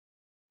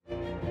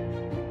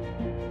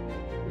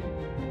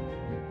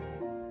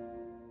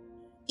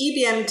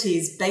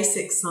EBMT's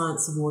Basic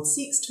Science Award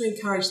seeks to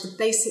encourage the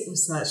basic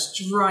research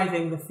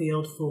driving the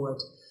field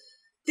forward.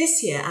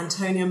 This year,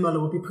 Antonia Müller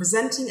will be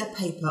presenting a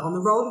paper on the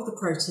role of the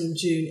protein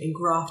Jun in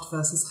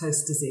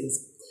Graft-Vs-Host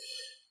disease.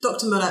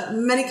 Dr. Müller,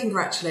 many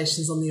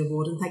congratulations on the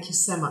award and thank you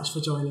so much for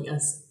joining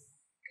us.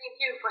 Thank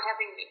you for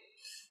having me.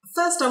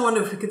 First, I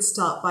wonder if we could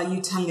start by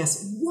you telling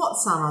us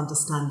what's our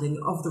understanding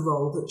of the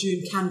role that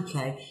Jun can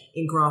play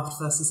in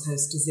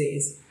Graft-Vs-Host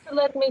disease. So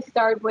let me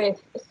start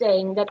with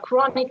saying that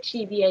chronic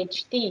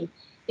GVHD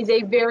is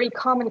a very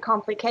common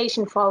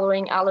complication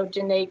following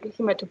allogeneic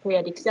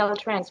hematopoietic cell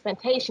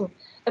transplantation,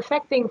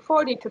 affecting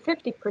 40 to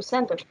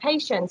 50% of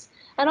patients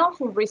and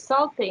often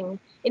resulting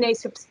in a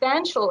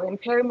substantial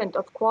impairment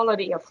of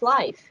quality of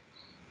life.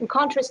 In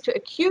contrast to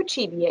acute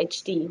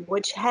GVHD,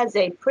 which has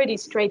a pretty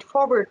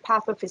straightforward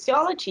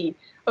pathophysiology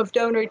of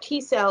donor T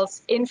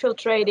cells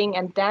infiltrating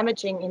and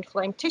damaging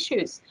inflamed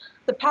tissues,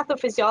 the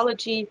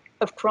pathophysiology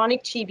of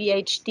chronic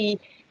GVHD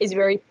is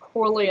very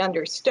poorly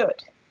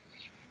understood.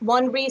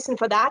 One reason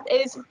for that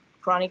is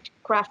chronic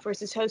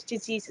graft-versus-host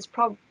disease is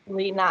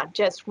probably not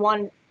just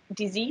one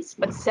disease,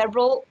 but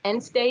several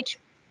end-stage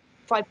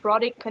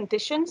fibrotic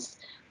conditions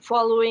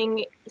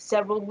following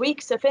several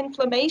weeks of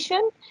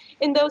inflammation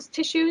in those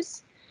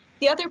tissues.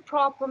 The other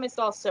problem is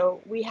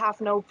also we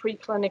have no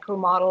preclinical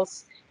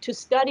models to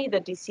study the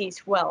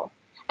disease well.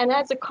 And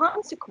as a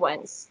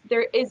consequence,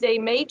 there is a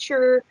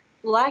major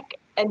lack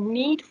and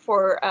need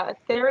for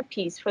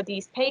therapies for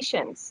these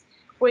patients,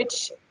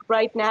 which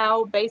right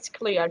now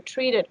basically are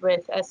treated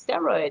with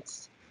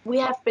steroids. We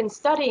have been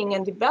studying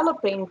and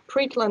developing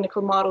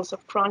preclinical models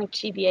of chronic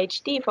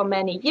GVHD for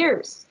many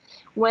years.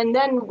 When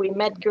then we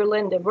met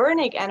Gerlinde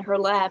Wernig and her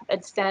lab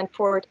at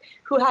Stanford,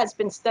 who has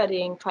been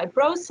studying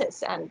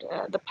fibrosis and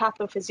the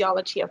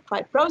pathophysiology of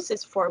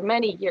fibrosis for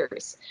many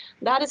years.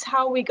 That is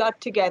how we got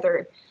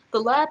together. The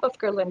lab of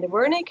Gerlinde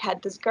Wernig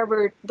had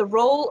discovered the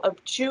role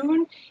of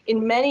Jun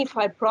in many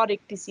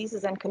fibrotic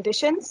diseases and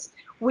conditions.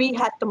 We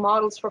had the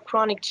models for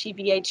chronic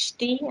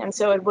GVHD, and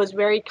so it was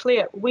very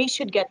clear we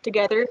should get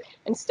together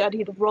and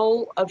study the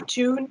role of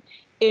Jun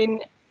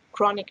in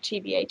chronic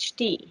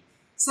GVHD.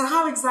 So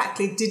how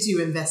exactly did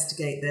you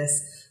investigate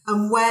this,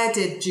 and where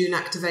did Jun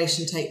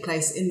activation take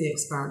place in the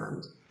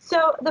experiment?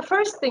 So the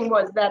first thing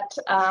was that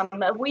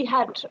we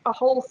had a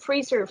whole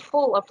freezer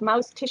full of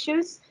mouse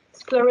tissues,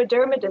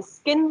 Sclerodermatous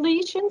skin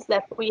lesions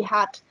that we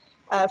had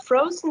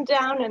frozen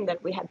down and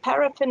that we had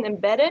paraffin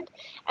embedded.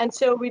 And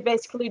so we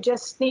basically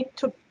just need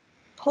to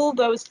pull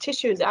those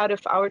tissues out of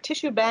our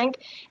tissue bank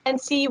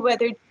and see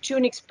whether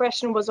Jun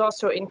expression was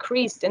also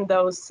increased in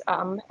those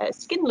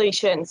skin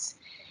lesions.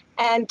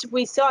 And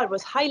we saw it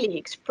was highly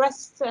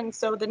expressed, and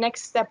so the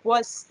next step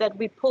was that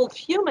we pulled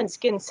human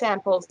skin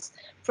samples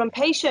from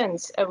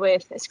patients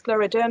with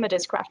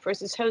Sclerodermatous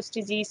graft-versus-host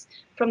disease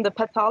from the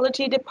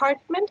pathology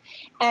department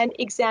and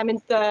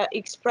examined the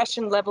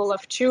expression level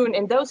of Jun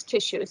in those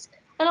tissues.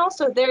 And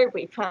also there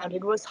we found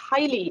it was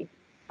highly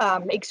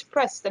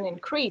expressed and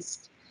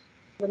increased.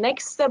 The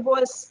next step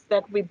was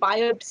that we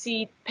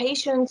biopsied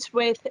patients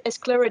with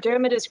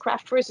Sclerodermatous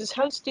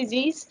graft-versus-host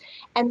disease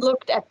and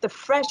looked at the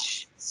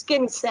fresh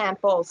skin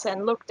samples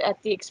and looked at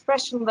the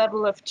expression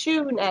level of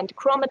Jun and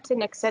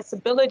chromatin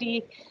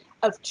accessibility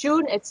of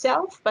Jun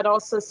itself, but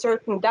also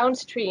certain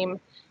downstream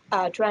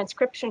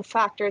transcription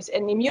factors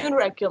and immune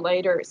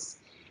regulators.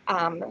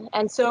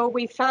 And so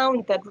we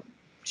found that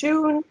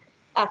Jun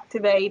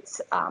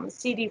activates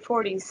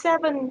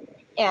CD47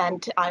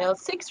 and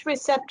IL-6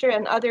 receptor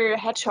and other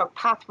hedgehog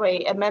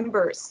pathway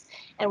members.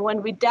 And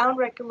when we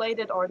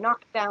downregulated or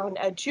knocked down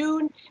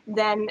Jun,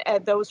 then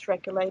those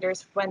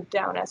regulators went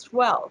down as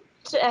well.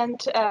 And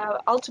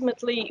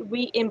ultimately,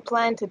 we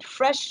implanted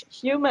fresh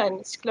human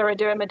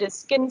Sclerodermatous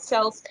skin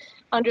cells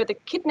under the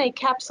kidney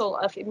capsule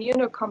of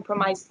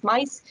immunocompromised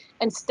mice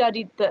and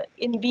studied the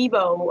in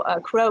vivo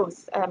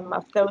growth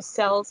of those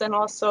cells and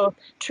also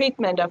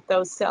treatment of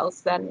those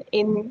cells then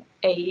in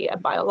a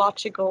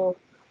biological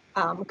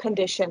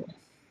condition.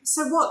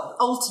 So what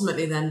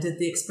ultimately then did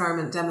the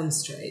experiment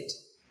demonstrate?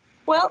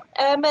 Well,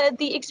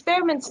 the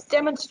experiments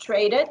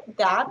demonstrated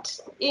that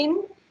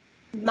in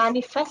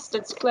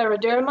manifested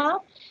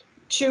scleroderma,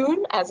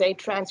 Jun as a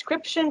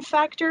transcription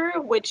factor,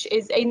 which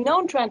is a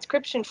known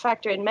transcription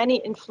factor in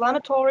many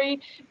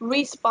inflammatory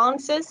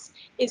responses,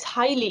 is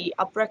highly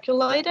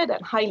upregulated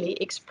and highly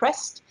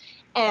expressed.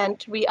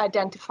 And we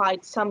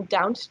identified some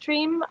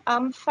downstream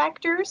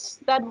factors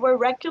that were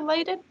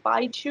regulated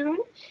by Jun.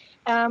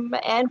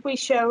 And we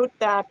showed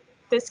that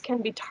this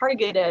can be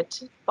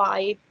targeted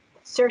by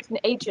certain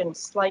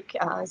agents like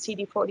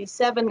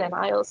CD47 and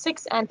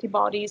IL-6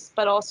 antibodies,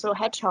 but also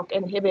hedgehog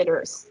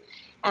inhibitors.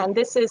 And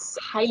this is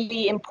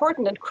highly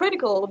important and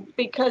critical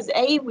because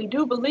A, we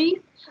do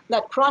believe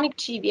that chronic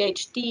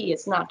GVHD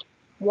is not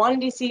one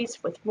disease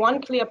with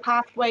one clear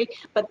pathway,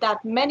 but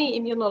that many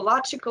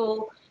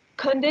immunological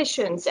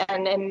conditions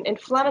and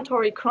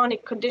inflammatory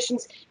chronic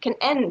conditions can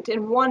end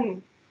in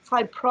one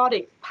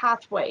fibrotic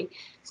pathway.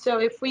 So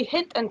if we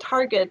hit and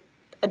target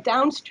a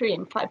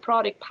downstream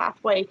fibrotic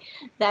pathway,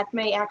 that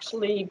may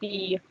actually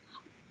be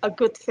a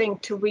good thing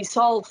to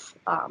resolve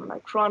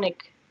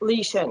chronic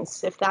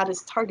lesions if that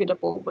is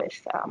targetable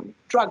with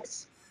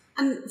drugs.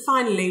 And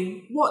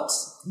finally, what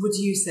would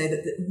you say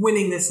that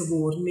winning this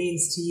award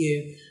means to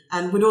you?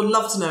 And we'd all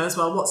love to know as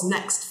well what's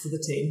next for the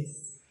team.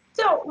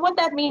 So what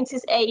that means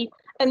is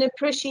an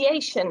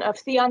appreciation of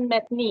the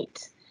unmet need,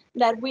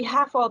 that we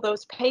have all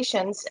those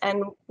patients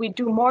and we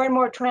do more and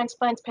more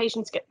transplants,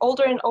 patients get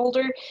older and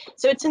older.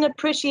 So it's an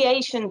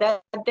appreciation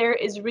that there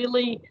is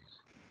really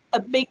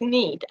a big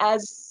need.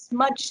 As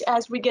much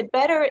as we get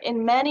better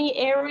in many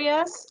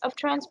areas of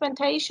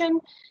transplantation,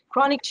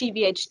 chronic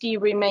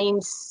GVHD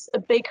remains a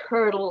big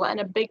hurdle and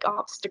a big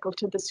obstacle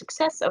to the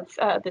success of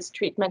this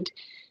treatment.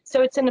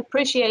 So it's an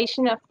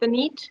appreciation of the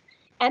need.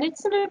 And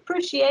it's an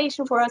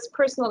appreciation for us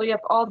personally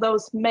of all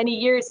those many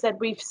years that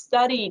we've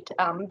studied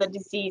the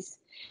disease,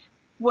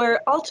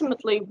 where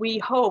ultimately we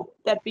hope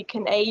that we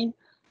can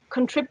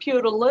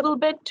contribute a little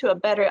bit to a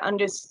better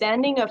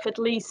understanding of at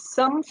least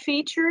some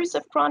features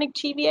of chronic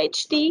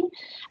GVHD,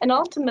 and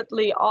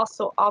ultimately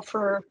also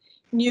offer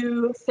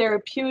new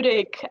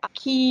therapeutic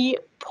key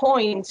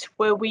points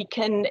where we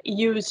can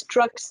use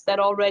drugs that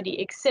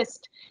already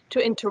exist to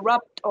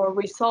interrupt or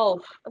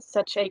resolve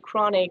such a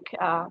chronic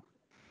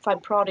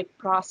fibrotic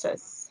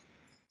process.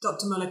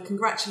 Dr. Müller,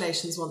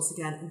 congratulations once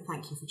again, and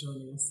thank you for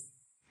joining us.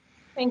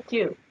 Thank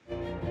you.